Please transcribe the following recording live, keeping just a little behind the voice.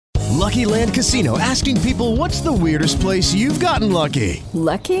Lucky Land Casino, asking people, what's the weirdest place you've gotten lucky?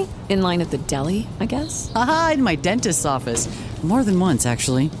 Lucky? In line at the deli, I guess? Aha, in my dentist's office. More than once,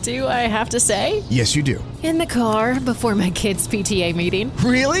 actually. Do I have to say? Yes, you do. In the car before my kids' PTA meeting.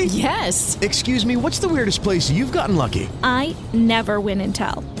 Really? Yes. Excuse me, what's the weirdest place you've gotten lucky? I never win and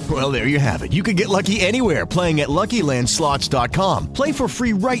tell. Well, there you have it. You can get lucky anywhere, playing at LuckyLandSlots.com. Play for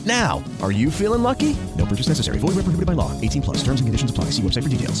free right now. Are you feeling lucky? No purchase necessary. Void where prohibited by law. 18 plus. Terms and conditions apply. See website for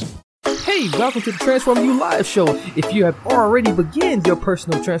details. Hey, welcome to the Transform You Live Show. If you have already begun your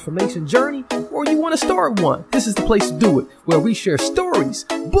personal transformation journey or you want to start one, this is the place to do it, where we share stories,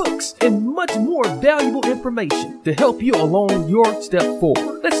 books, and much more valuable information to help you along your step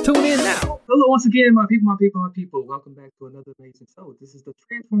forward. Let's tune in now. Hello once again, my people. Welcome back to another amazing show. This is the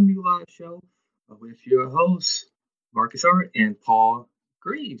Transform You Live Show with your hosts, Marcus Hart and Paul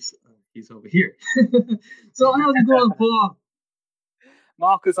Greaves. He's over here. So how's it going, Paul?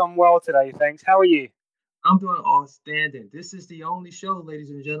 Marcus, I'm well today, thanks. How are you? I'm doing outstanding. This is the only show,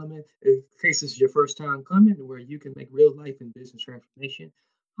 ladies and gentlemen, in case this is your first time coming, where you can make real life and business transformation,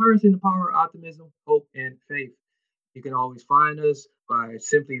 harnessing the power of optimism, hope, and faith. You can always find us by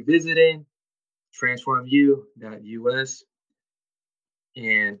simply visiting transformu.us,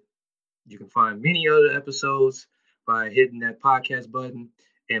 and you can find many other episodes by hitting that podcast button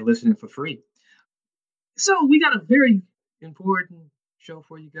and listening for free. So we got a very important show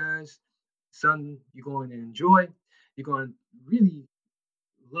for you guys. Something you're going to enjoy. You're going to really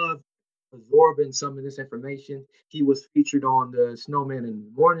love absorbing some of this information. He was featured on the Snowman in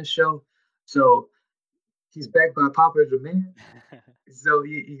the Morning show, so he's back by popular demand. So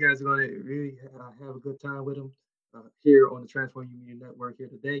you guys are going to really have a good time with him here on the Transform You Media Network here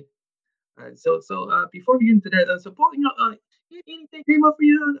today. So before we get into that, so Paul, anything came up for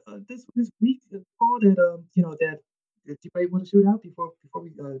you this week, Paul, that you might want to shoot out before we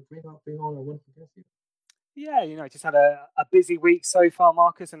bring on our wonderful guest here? Yeah, just had a busy week so far,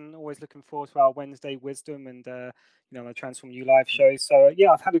 Marcus, and always looking forward to our Wednesday wisdom and the Transform You Live show. So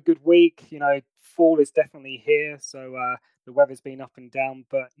I've had a good week. Fall is definitely here, so the weather's been up and down,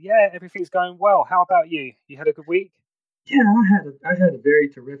 but yeah, everything's going well. How about you? You had a good week? Yeah, I had a very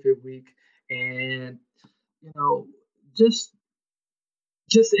terrific week, and just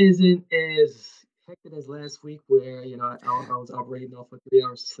isn't as hectic as last week, where I was operating off of 3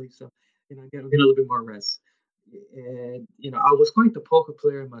 hours of sleep, so get a little bit more rest. And I was quite the poker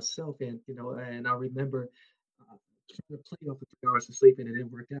player myself, and and I remember trying to play off of 3 hours of sleep, and it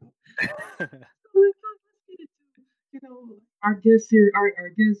didn't work out. So let's get into our guest here, our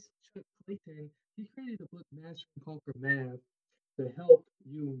guest Chuck Clayton. He created a book, Mastering Poker Math, to help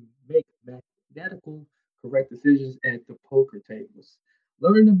you make mathematical correct decisions at the poker tables.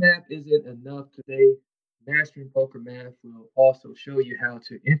 Learning the math isn't enough today. Mastering Poker Math will also show you how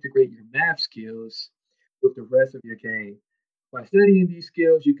to integrate your math skills with the rest of your game. By studying these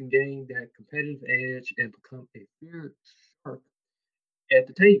skills, you can gain that competitive edge and become a fair shark at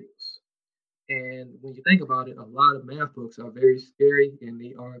the tables. And when you think about it, a lot of math books are very scary and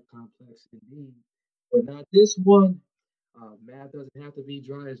they are complex indeed. But not this one. Math doesn't have to be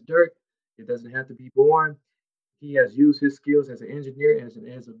dry as dirt. It doesn't have to be boring. He has used his skills as an engineer and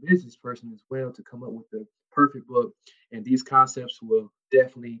as a business person as well to come up with the perfect book. And these concepts will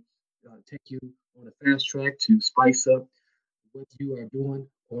definitely take you on a fast track to spice up what you are doing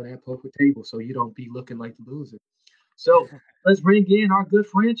on that poker table, so you don't be looking like the loser. So let's bring in our good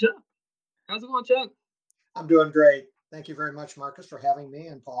friend Chuck. How's it going, Chuck? I'm doing great. Thank you very much, Marcus, for having me,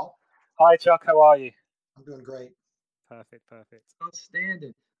 and Paul. Hi, Chuck. How are you? I'm doing great. Perfect.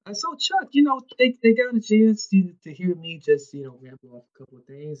 Outstanding. So Chuck, they got a chance to hear me just ramble off a couple of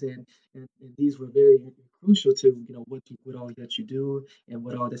things, and these were very crucial to what all that you do and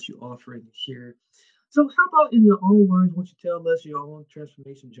what all that you offer in here. So how about in your own words, won't you tell us your own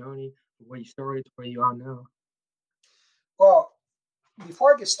transformation journey, from where you started to where you are now? Well,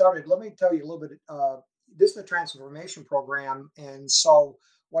 before I get started, let me tell you a little bit. This is the transformation program, and so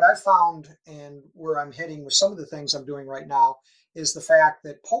what I found and where I'm heading with some of the things I'm doing right now is the fact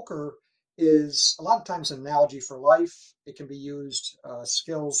that poker is a lot of times an analogy for life. It can be used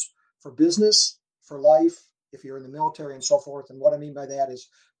skills for business, for life, if you're in the military and so forth. And what I mean by that is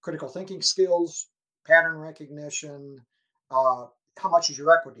critical thinking skills, pattern recognition, how much is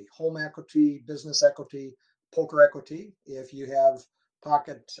your equity, home equity, business equity, poker equity. If you have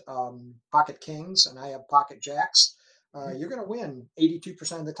pocket kings and I have pocket jacks, you're going to win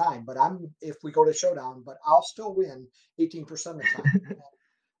 82% of the time. But if we go to showdown, but I'll still win 18% of the time.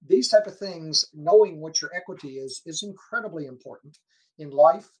 These type of things, knowing what your equity is incredibly important in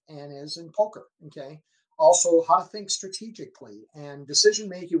life and is in poker. Okay. also how to think strategically, and decision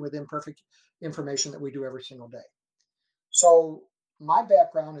making with imperfect information that we do every single day. So my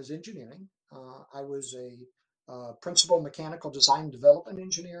background is engineering. I was a principal mechanical design and development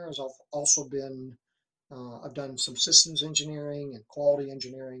engineer. I've also been I've done some systems engineering and quality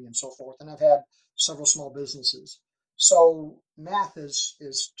engineering and so forth, and I've had several small businesses. So math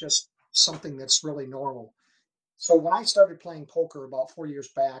is just something that's really normal. So when I started playing poker about 4 years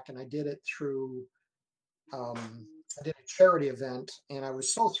back, and I did it through I did a charity event, and I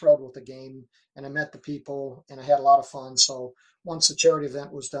was so thrilled with the game, and I met the people, and I had a lot of fun. So once the charity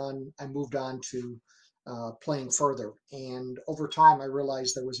event was done, I moved on to playing further. And over time, I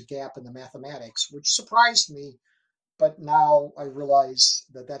realized there was a gap in the mathematics, which surprised me. But now I realize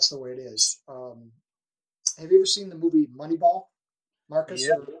that that's the way it is. Have you ever seen the movie Moneyball, Marcus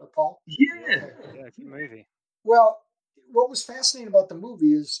or Paul? Yeah. Okay. Yeah, good movie. Well, what was fascinating about the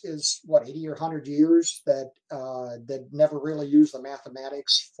movie is what 80 or 100 years that never really used the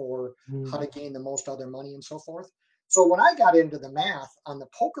mathematics for how to gain the most out of their money and so forth. So when I got into the math on the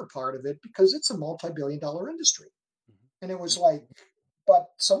poker part of it, because it's a multi-billion-dollar industry, and it was like, but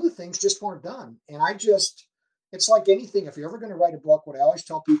some of the things just weren't done. And it's like anything. If you're ever going to write a book, what I always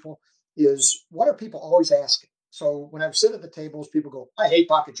tell people is, what are people always asking? So when I sit at the tables, people go, I hate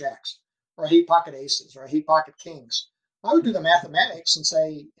pocket jacks, or I hate pocket aces, or I hate pocket kings. I would do the mathematics and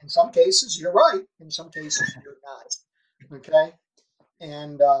say, in some cases, you're right. In some cases, you're not. Okay.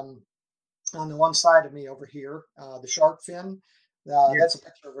 And on the one side of me over here, the shark fin, that's a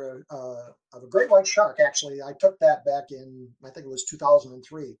picture of a great white shark. Actually, I took that back in, I think it was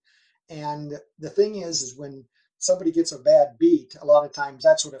 2003. And the thing is when somebody gets a bad beat, a lot of times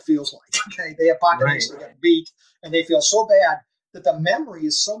that's what it feels like. Okay. They have pocket ace, they get beat, and they feel so bad that the memory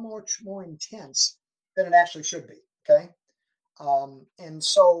is so much more intense than it actually should be. Okay. And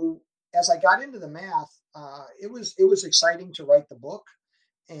so as I got into the math, it was exciting to write the book,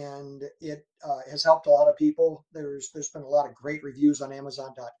 and it has helped a lot of people. There's been a lot of great reviews on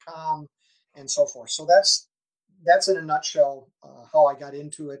Amazon.com and so forth. So that's in a nutshell how I got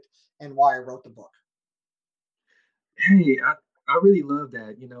into it and why I wrote the book. Hey, I really love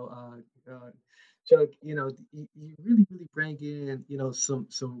that. Chuck, you really, really bring in,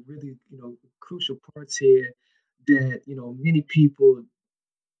 some really, crucial parts here that, many people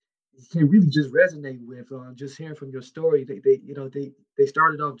can really just resonate with. Just hearing from your story, they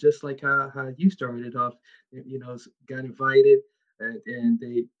started off just like how you started off. Got invited, and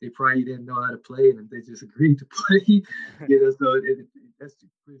they probably didn't know how to play, and they just agreed to play. So that's the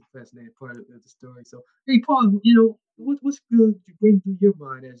pretty fascinating part of the story. So, hey, Paul, what's good to bring through your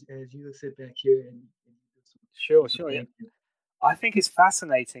mind as you sit back here and do Sure, some sure. Yeah. thinking? I think it's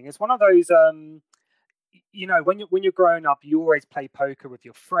fascinating. It's one of those, when you're growing up, you always play poker with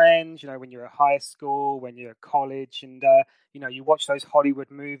your friends. When you're at high school, when you're at college, and you watch those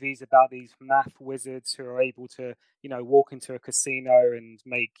Hollywood movies about these math wizards who are able to, walk into a casino and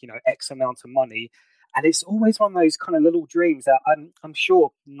make, X amount of money. And it's always one of those kind of little dreams that I'm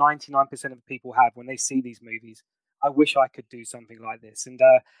sure 99% of people have when they see these movies. I wish I could do something like this. And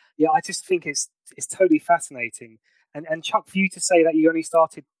I just think it's totally fascinating. And Chuck, for you to say that you only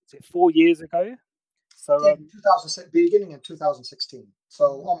started, is it 4 years ago? So In 2006, beginning in 2016, so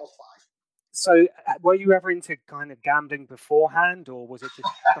almost 5. So were you ever into kind of gambling beforehand, or was it just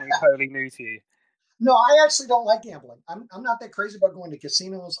something totally new to you? No, I actually don't like gambling. I'm not that crazy about going to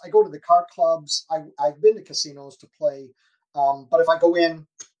casinos. I go to the card clubs. I've been to casinos to play, but if I go in,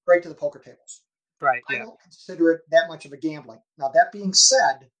 right to the poker tables. Right. I Yeah. don't consider it that much of a gambling. Now, that being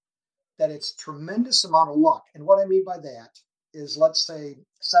said, that it's tremendous amount of luck. And what I mean by that is, let's say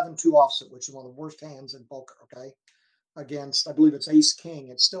 7-2 offsuit, which is one of the worst hands in poker, okay? Against, I believe it's ace king,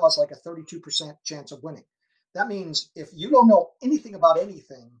 it still has like a 32% chance of winning. That means if you don't know anything about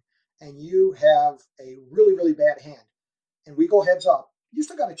anything and you have a really, really bad hand and we go heads up, you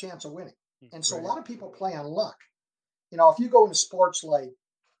still got a chance of winning. And so a lot of people play on luck. If you go into sports like,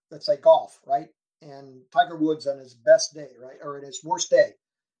 let's say golf, right? And Tiger Woods on his best day, right? Or in his worst day,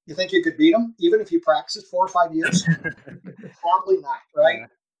 you think you could beat him even if you practice 4 or 5 years? Probably not, right? Yeah.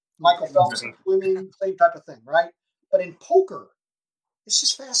 Michael Phelps in swimming, same type of thing, right? But in poker, it's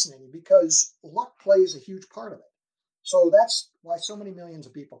just fascinating because luck plays a huge part of it. So that's why so many millions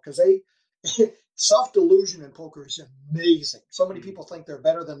of people, because self-delusion in poker is amazing. So many people think they're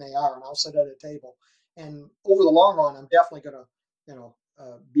better than they are, and I'll sit at a table, and over the long run, I'm definitely going to,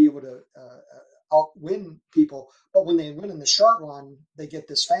 be able to outwin people. But when they win in the short run, they get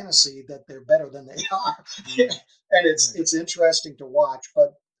this fantasy that they're better than they are, and it's interesting to watch.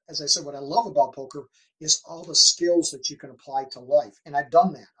 But as I said, what I love about poker is all the skills that you can apply to life, and I've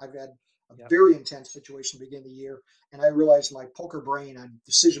done that. I've had Yep. very intense situation to begin the year. And I realized my poker brain on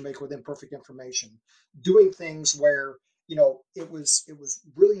decision maker with imperfect information, doing things where, it was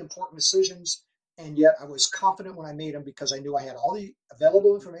really important decisions. And yet I was confident when I made them because I knew I had all the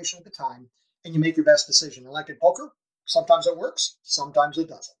available information at the time, and you make your best decision. And like in poker, sometimes it works, sometimes it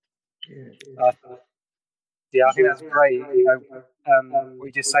doesn't. Yeah, I think that's great. What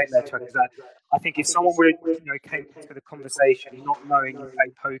you just saying there, Chuck, is that I think if someone would, came into the conversation not knowing you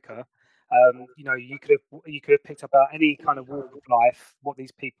play poker, you could have picked up about any kind of walk of life what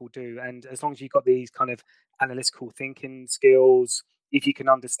these people do, and as long as you've got these kind of analytical thinking skills, if you can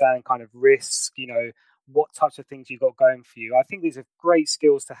understand kind of risk, what types of things you've got going for you, I think these are great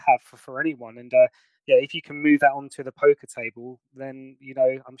skills to have for anyone. And if you can move that onto the poker table, then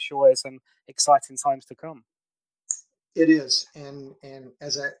I'm sure there's some exciting times to come. It is, and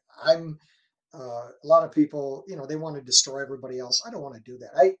as I'm a lot of people, they want to destroy everybody else. I don't want to do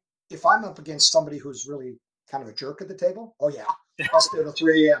that. If I'm up against somebody who's really kind of a jerk at the table, oh yeah, I'll stay till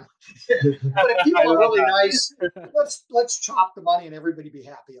 3 a.m. But if people are really nice, let's chop the money and everybody be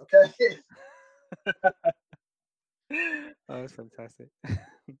happy, okay? Oh, that's fantastic.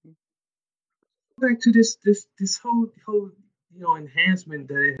 Back to this whole enhancement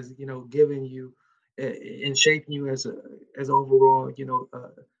that it has given you and shaping you as overall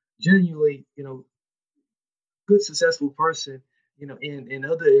genuinely good successful person in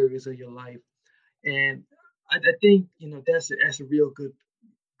other areas of your life. And I think that's a real good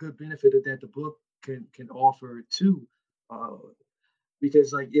benefit that the book can offer too,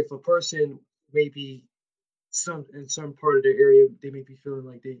 because like if a person maybe in some part of their area they may be feeling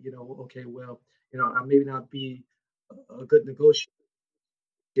like they okay, well, I may not be a good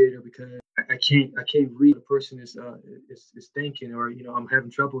negotiator because I can't read what the person is thinking, or I'm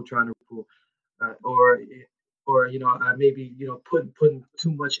having trouble trying to pull, or I may be putting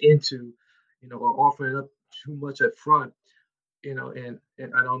too much into or offering up too much up front, and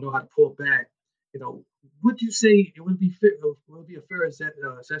I don't know how to pull back. Would you say it would be fair? Would be a fair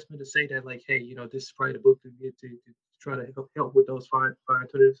assessment to say that, like, hey, this is probably the book to get to try to help with those fine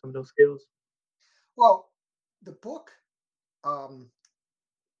tuning some of those skills? Well, the book, a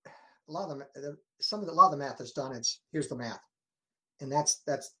lot of the math is done. It's here's the math, and that's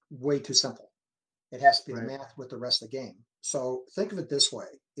way too simple. It has to be the math with the rest of the game. So think of it this way: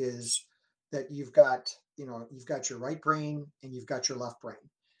 is that you've got your right brain and you've got your left brain.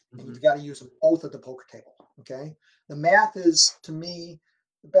 And you've got to use them both at the poker table, okay? The math is, to me,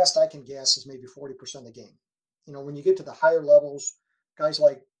 the best I can guess is maybe 40% of the game. When you get to the higher levels, guys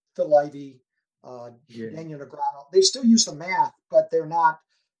like Phil Ivey, Daniel Negreanu, they still use the math, but they're not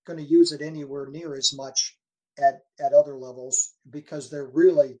going to use it anywhere near as much at other levels because they're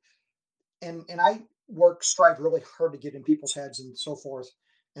really, and I strive really hard to get in people's heads and so forth,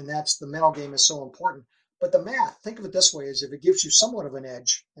 and that's the mental game is so important. But the math, think of it this way: is if it gives you somewhat of an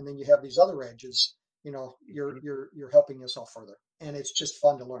edge, and then you have these other edges, you're helping yourself further, and it's just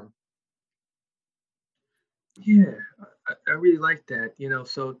fun to learn. Yeah, I really like that.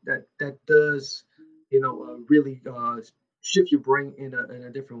 So that does, really shift your brain in a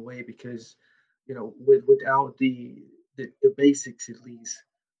different way because, without the basics at least,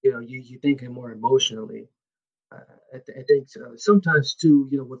 you thinking more emotionally. I think sometimes too,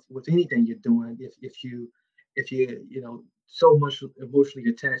 with anything you're doing, if you so much emotionally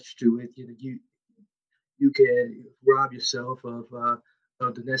attached to it, you can rob yourself of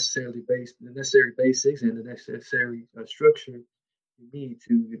the necessary basics and the necessary structure you need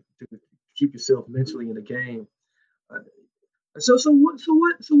to keep yourself mentally in the game. So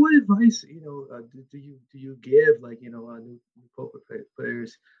what advice do you give, like, new poker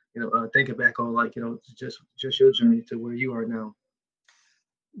players, thinking back on, like, just your journey to where you are now?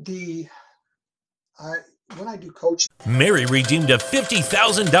 When I do coaching, Mary redeemed a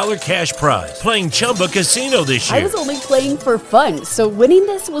 $50,000 cash prize playing Chumba Casino this year. I was only playing for fun, so winning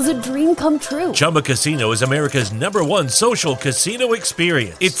this was a dream come true. Chumba Casino is America's #1 social casino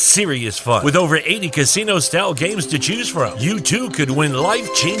experience. It's serious fun. With over 80 casino-style games to choose from, you too could win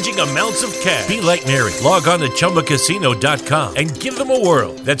life-changing amounts of cash. Be like Mary. Log on to ChumbaCasino.com and give them a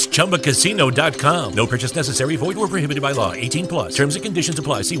whirl. That's ChumbaCasino.com. No purchase necessary. Void where prohibited by law. 18+. Terms and conditions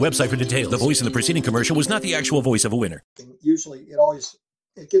apply. See website for details. The voice in the preceding commercial was not the actual voice of a winner. Usually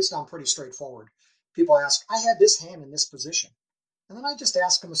it gets down pretty straightforward. People ask, I had this hand in this position. And then I just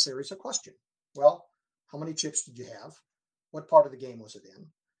ask them a series of questions. Well, how many chips did you have? What part of the game was it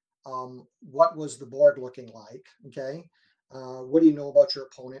in? What was the board looking like? Okay. What do you know about your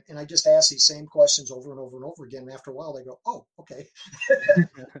opponent? And I just ask these same questions over and over and over again. And after a while they go, oh, okay.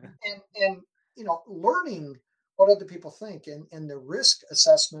 and learning what other people think, and the risk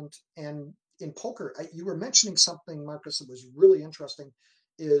assessment. And in poker, you were mentioning something, Marcus, that was really interesting,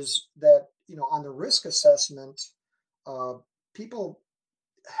 is that, on the risk assessment, people,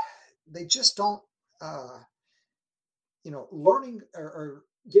 they just don't, learning or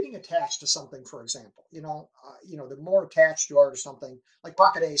getting attached to something, for example, the more attached you are to something like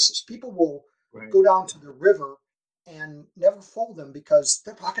pocket aces, people will go down to the river and never fold them because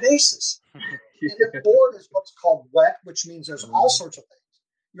they're pocket aces. And their board is what's called wet, which means there's all sorts of things.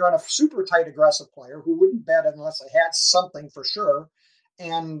 You're on a super tight aggressive player who wouldn't bet unless they had something for sure,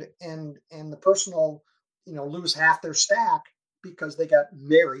 and the person will, lose half their stack because they got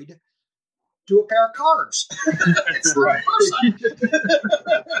married to a pair of cards. It's not a person.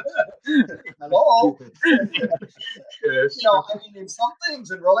 Hello. In some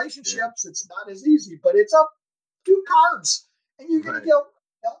things in relationships, it's not as easy, but it's up 2 cards, and you're going to get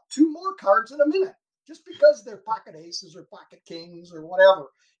 2 more cards in a minute, just because they're pocket aces or pocket kings or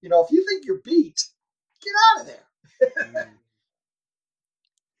whatever. If you think you're beat, get out of there.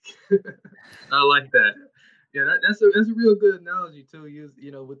 I like that. Yeah, that's a real good analogy too.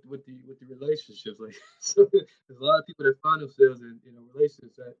 With the relationships, like, so there's a lot of people that find themselves in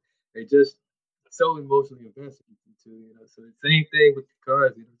relationships that they just so emotionally invested into. So the same thing with the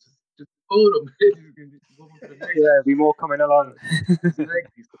cards. Just hold them. Yeah, be more coming along.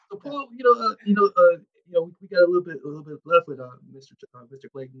 Exactly. So Paul, we got a little bit left with Mr.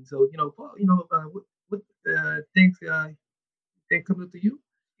 Clayton. So Paul, what things coming up to you?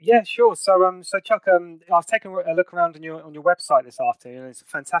 Yeah, sure. So Chuck, I've taken a look around on your website this afternoon. It's a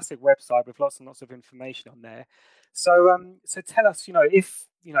fantastic website with lots and lots of information on there. So tell us, if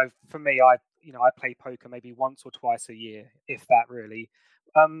for me, I play poker maybe once or twice a year, if that really.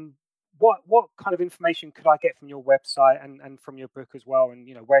 What kind of information could I get from your website and from your book as well? And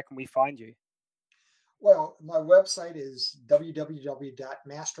where can we find you? Well, my website is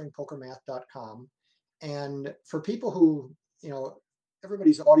www.masteringpokermath.com, and for people who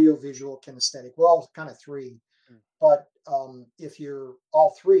everybody's audio-visual kinesthetic. We're all kind of 3, but if you're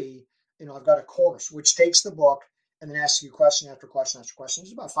all 3, I've got a course which takes the book and then asks you question after question after question.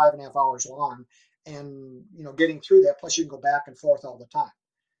 It's about 5.5 hours long, and getting through that. Plus, you can go back and forth all the time.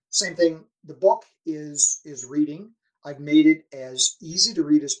 Same thing. The book is reading. I've made it as easy to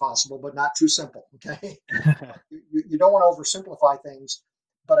read as possible, but not too simple. Okay, you don't want to oversimplify things,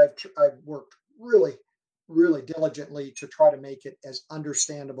 but I've worked really diligently to try to make it as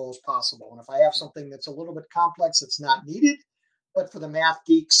understandable as possible. And if I have something that's a little bit complex, it's not needed. But for the math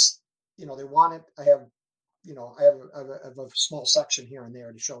geeks, they want it. I have a small section here and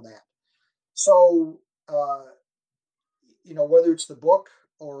there to show that. So, whether it's the book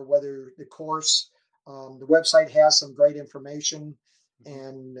or whether the course, the website has some great information,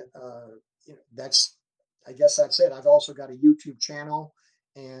 and I guess that's it. I've also got a YouTube channel.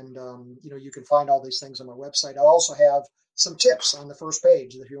 And, you can find all these things on my website. I also have some tips on the first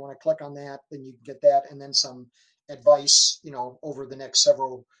page. If you want to click on that, then you can get that. And then some advice, over the next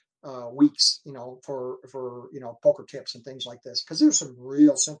several weeks, for poker tips and things like this. Because there's some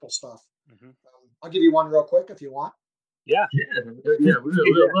real simple stuff. Mm-hmm. I'll give you one real quick if you want. Yeah.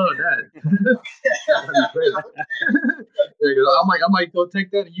 We'll love that. I might go take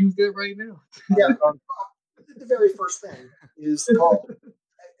that and use that right now. Yeah. The very first thing is called.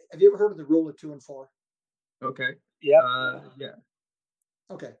 Have you ever heard of the rule of 2 and 4? Okay. Yeah. Yeah.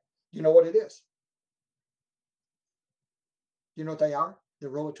 Okay. You know what it is? You know what they are? The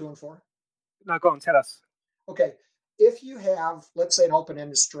rule of 2 and 4? No, go on, tell us. Okay. If you have, let's say, an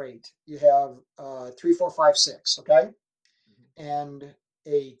open-ended straight, you have 3, 4, 5, 6, okay? Mm-hmm. And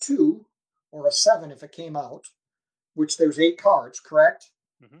a 2 or a 7, if it came out, which there's 8 cards, correct?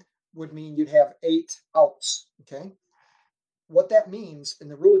 Mm-hmm. Would mean you'd have 8 outs, okay? What that means, and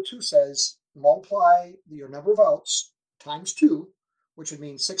the rule of 2 says, multiply your number of outs times 2, which would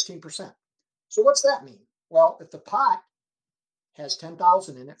mean 16%. So what's that mean? Well, if the pot has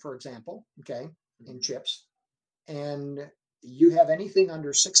 10,000 in it, for example, okay, in chips, and you have anything under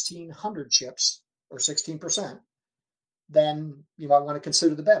 1,600 chips or 16%, then you might want to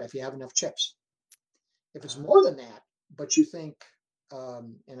consider the bet if you have enough chips. If it's more than that, but you think,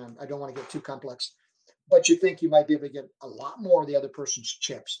 and I don't want to get too complex, but you think you might be able to get a lot more of the other person's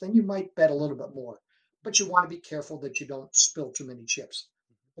chips, then you might bet a little bit more. But you want to be careful that you don't spill too many chips.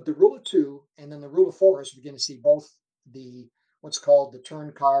 But the rule of 2 and then the rule of 4 is we begin to see both the what's called the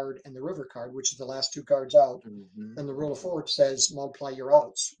turn card and the river card, which is the last 2 cards out. Mm-hmm. Then the rule of 4 says multiply your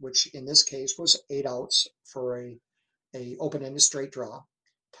outs, which in this case was 8 outs for a open-ended straight draw,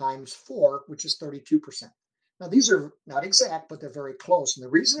 times 4, which is 32%. Now, these are not exact, but they're very close. And the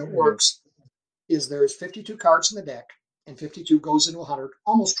reason it works is there's 52 cards in the deck, and 52 goes into 100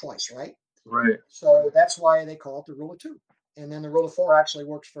 almost twice, right? Right. So that's why they call it the rule of 2. And then the rule of 4 actually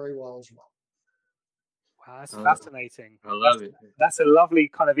works very well as well. Wow, that's fascinating. I love it. That's a lovely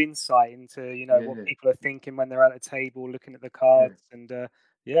kind of insight into what people are thinking when they're at the table, looking at the cards, and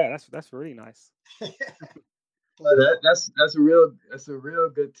that's really nice. That's a real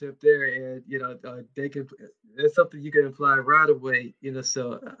good tip there, and they can that's something you can apply right away.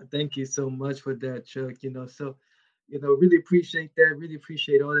 So thank you so much for that, Chuck. So really appreciate that. Really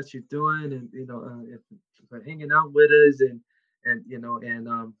appreciate all that you're doing, and for hanging out with us, and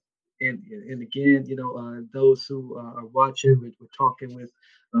and again, those who are watching, we're talking with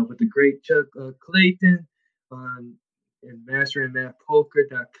the great Chuck Clayton, and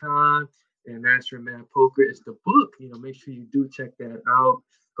masteringmathpoker.com. And Mastering Math Poker is the book. Make sure you do check that out.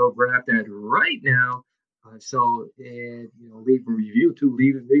 Go grab that right now. And leave a review too.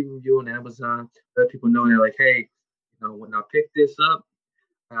 Leave a review on Amazon. Let people know that, like, hey, when I picked this up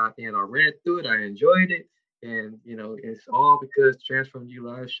and I read through it, I enjoyed it. And it's all because Transform You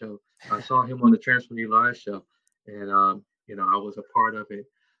Live show. I saw him on the Transform You Live show, and I was a part of it.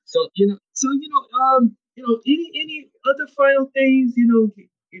 So any other final things,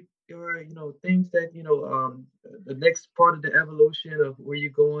 or things that the next part of the evolution of where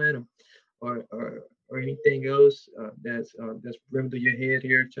you're going, or anything else that's running through your head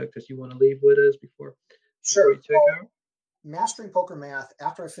here, Chuck, that you want to leave with us before Sure. you check out? Mastering Poker Math,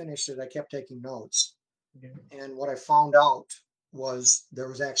 after I finished it, I kept taking notes. And what I found out was there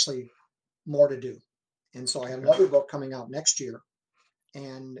was actually more to do. And so I have another book coming out next year.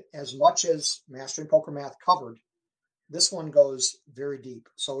 And as much as Mastering Poker Math covered, this one goes very deep.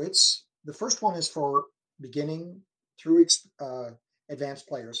 So the first one is for beginning through advanced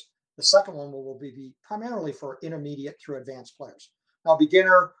players. The second one will be primarily for intermediate through advanced players. Now, a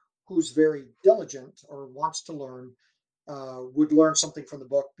beginner who's very diligent or wants to learn would learn something from the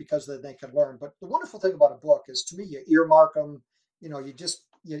book, because then they can learn. But the wonderful thing about a book is, to me, you earmark them. You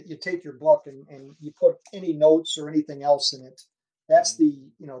take your book and you put any notes or anything else in it. That's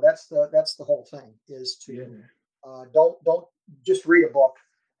that's the whole thing, is to don't just read a book.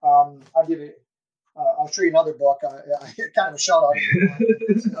 I'll give you. I'll show you another book. Kind of a shout out.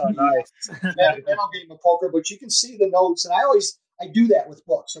 Oh, nice. Mental Game of Poker, but you can see the notes, and I do that with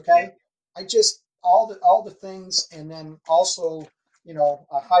books. Okay, I just all the things, and then also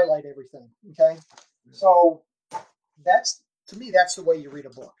I highlight everything. Okay, so to me that's the way you read a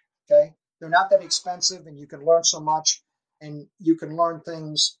book. Okay, they're not that expensive, and you can learn so much, and you can learn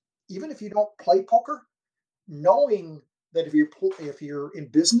things even if you don't play poker. Knowing that if you're in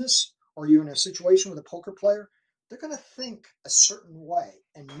business or you're in a situation with a poker player, they're going to think a certain way,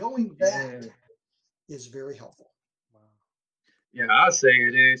 and knowing that is very helpful. Wow. Yeah, I'll say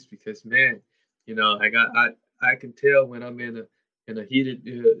it is, because, man, I can tell when I'm in a heated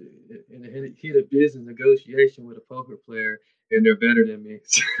business negotiation with a poker player, and they're better than me.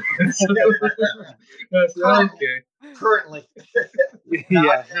 Currently.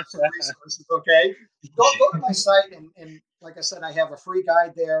 Yeah. Have some resources, okay? Go to my site, and like I said, I have a free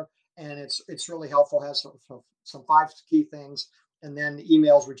guide there, and it's really helpful. It has some 5 key things, and then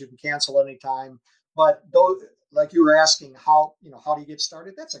emails which you can cancel anytime. But those, like you were asking, how do you get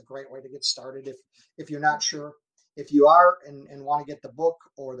started? That's a great way to get started if you're not sure. If you are and want to get the book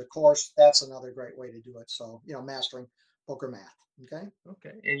or the course, that's another great way to do it. So, Mastering Poker Math. Okay.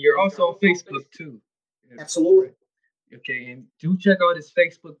 And you're also on Facebook too. Absolutely. Okay, and do check out his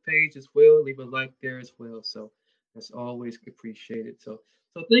Facebook page as well. Leave a like there as well. So that's always appreciated. So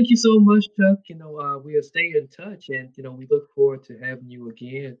thank you so much, Chuck. We'll stay in touch, and we look forward to having you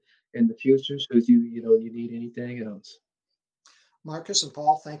again in the future. So if you need anything else. Marcus and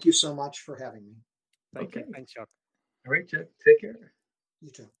Paul, thank you so much for having me. Thank you. Thanks, Chuck. All right, Chuck. Take care. You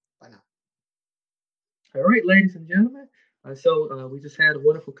too. Bye now. All right, ladies and gentlemen. So we just had a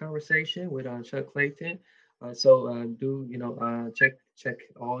wonderful conversation with Chuck Clayton. Do check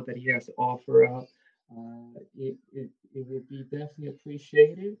all that he has to offer out. It would be definitely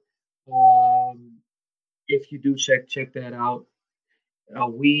appreciated if you do check that out.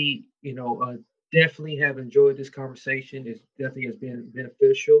 We definitely have enjoyed this conversation. It definitely has been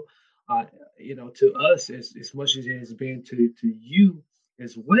beneficial. To us as much as it has been to you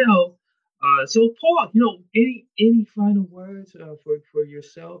as well. So Paul, any final words for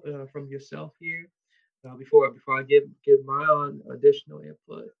yourself from yourself here before I give my own additional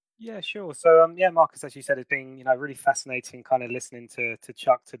input? Yeah, sure. So, Marcus, as you said, it's been really fascinating, kind of listening to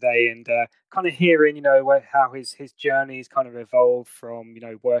Chuck today, and kind of hearing how his journey's kind of evolved from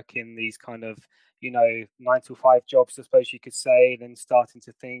working these kind of 9 to 5 jobs, I suppose you could say, then starting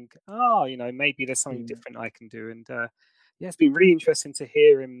to think, oh, maybe there's something different I can do, and it's been really interesting to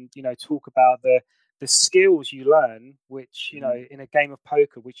hear him talk about the skills you learn, which in a game of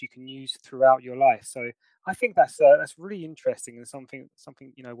poker, which you can use throughout your life. So I think that's really interesting and something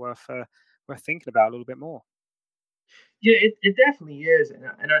worth thinking about a little bit more. Yeah, it definitely is, and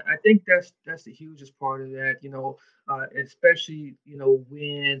I think that's the hugest part of that. Especially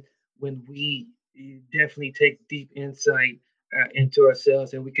when we definitely take deep insight into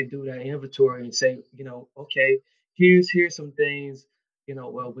ourselves, and we can do that inventory and say, okay, here's some things,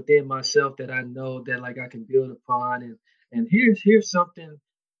 well, within myself that I know that like I can build upon, and here's something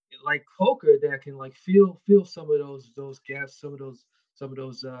like poker that can like fill some of those gaps, some of those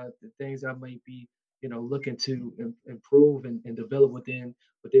things I might be looking to improve and develop within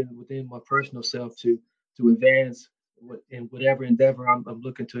my personal self to advance in whatever endeavor I'm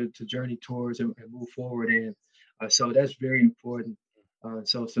looking to journey towards and move forward in. So that's very important.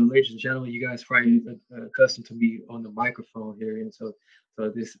 So ladies and gentlemen, you guys probably accustomed to me on the microphone here, and so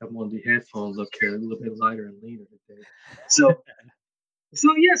this I'm on the headphone look here, a little bit lighter and leaner today. So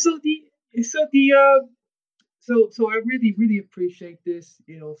so yeah, so the so I really appreciate this.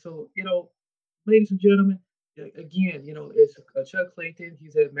 Ladies and gentlemen, again, it's Chuck Clayton.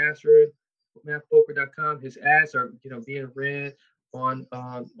 He's at mastermathpoker.com. His ads are being read on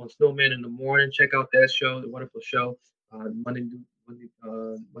Snowman in the Morning. Check out that show, the wonderful show. Monday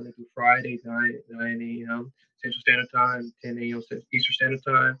through Friday, 9 a.m. Central Standard Time, 10 a.m. Eastern Standard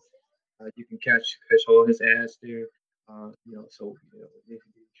Time. You can catch all his ads there. If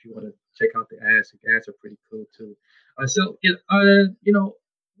you want to check out the ads are pretty cool too.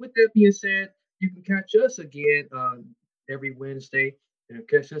 With that being said, you can catch us again every Wednesday, and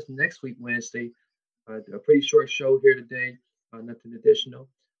catch us next week Wednesday. A pretty short show here today, nothing additional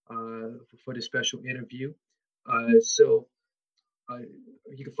for this special interview.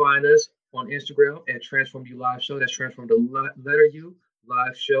 You can find us on Instagram at Transform You Live Show. That's Transform the letter U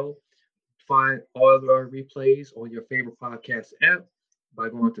Live Show. Find all of our replays on your favorite podcast app by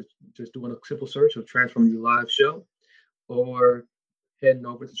going to just doing a simple search of Transform You Live Show, or heading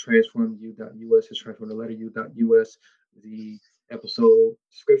over to transformu.us. It's transform the letter U.us. The episode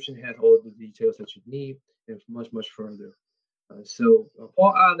description has all of the details that you need and much further.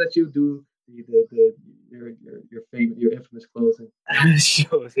 Paul, I'll let you do your favorite, your infamous closing.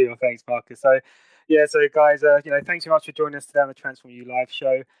 Sure. Thanks, Marcus. So guys, thanks so much for joining us today on the Transform You Live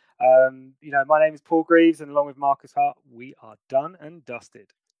Show. My name is Paul Greaves, and along with Marcus Hart, we are done and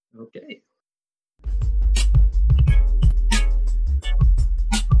dusted. Okay.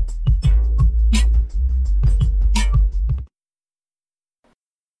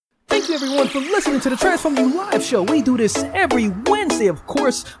 Thank you everyone for listening to the Transform You Live Show. We do this every Wednesday, of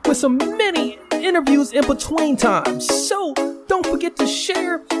course, with some many interviews in between times. So don't forget to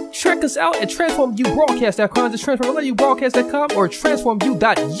share. Check us out at transformubroadcast.com. Just transformubroadcast.com or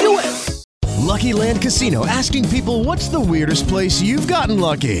transformu.us. Lucky Land Casino, asking people, what's the weirdest place you've gotten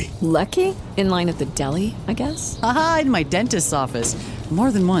lucky? Lucky? In line at the deli, I guess? Aha, in my dentist's office.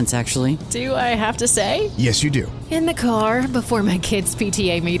 More than once, actually. Do I have to say? Yes, you do. In the car before my kids'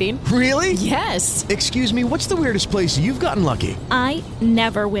 PTA meeting. Really? Yes. Excuse me, what's the weirdest place you've gotten lucky? I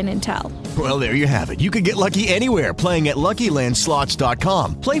never win and tell. Well, there you have it. You can get lucky anywhere, playing at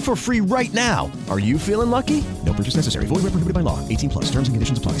LuckyLandSlots.com. Play for free right now. Are you feeling lucky? No purchase necessary. Void where prohibited by law. 18+. Terms and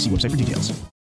conditions apply. See website for details.